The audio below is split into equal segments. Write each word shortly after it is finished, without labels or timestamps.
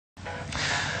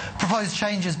Proposed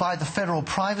changes by the federal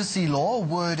privacy law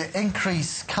would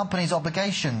increase companies'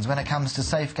 obligations when it comes to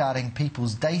safeguarding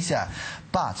people's data.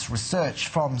 But research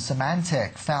from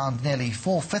Symantec found nearly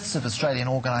 4/5 of Australian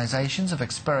organisations have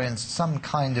experienced some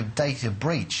kind of data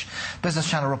breach. Business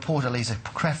Channel reporter Lisa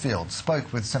Creffield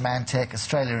spoke with Symantec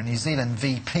Australia and New Zealand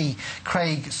VP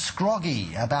Craig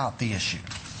Scroggie about the issue.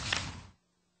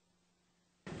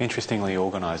 Interestingly,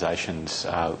 organisations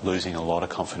are losing a lot of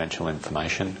confidential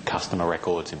information, customer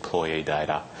records, employee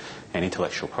data and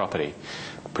intellectual property.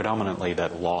 Predominantly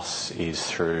that loss is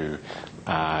through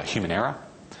human error,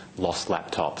 lost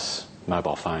laptops,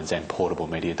 mobile phones and portable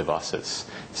media devices.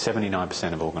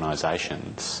 79% of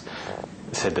organisations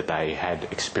said that they had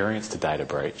experienced a data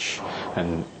breach,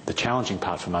 and the challenging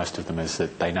part for most of them is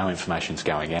that they know information's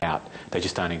going out, they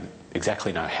just don't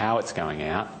exactly know how it's going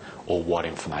out or what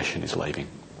information is leaving.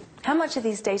 How much are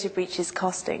these data breaches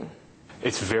costing?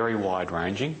 It's very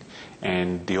wide-ranging,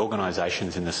 and the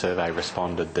organisations in the survey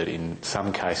responded that in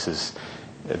some cases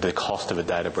the cost of a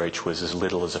data breach was as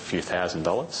little as a few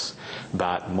 $1,000s,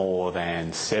 but more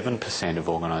than 7% of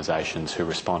organisations who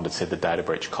responded said the data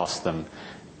breach cost them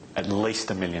at least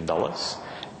 $1 million,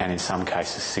 and in some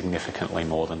cases significantly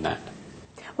more than that.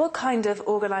 What kind of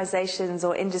organisations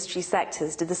or industry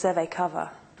sectors did the survey cover?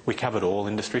 We covered all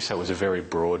industries, so it was a very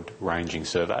broad-ranging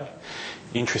survey.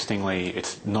 Interestingly,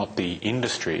 it's not the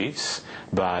industries,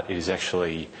 but it is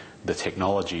actually the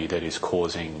technology that is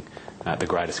causing the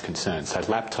greatest concern. So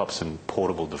laptops and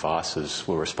portable devices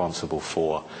were responsible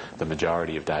for the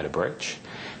majority of data breach,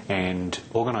 and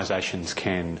organisations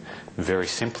can very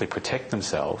simply protect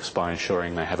themselves by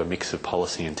ensuring they have a mix of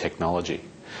policy and technology.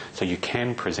 So you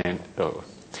can protect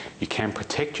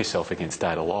yourself against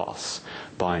data loss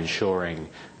by ensuring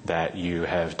that you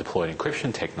have deployed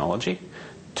encryption technology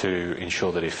to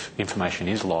ensure that if information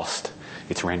is lost,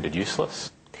 it's rendered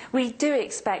useless. We do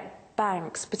expect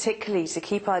banks, particularly, to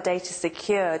keep our data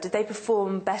secure. Did they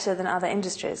perform better than other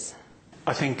industries?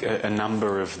 I think a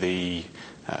number of the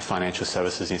financial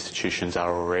services institutions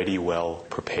are already well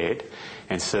prepared,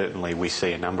 and certainly we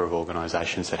see a number of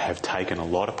organisations that have taken a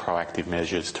lot of proactive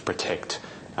measures to protect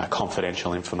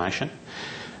confidential information.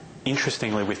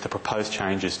 Interestingly, with the proposed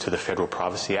changes to the Federal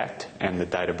Privacy Act and the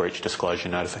data breach disclosure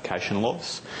notification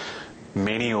laws,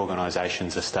 many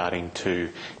organisations are starting to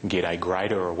get a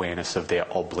greater awareness of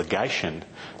their obligation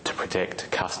to protect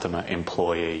customer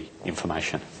employee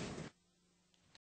information.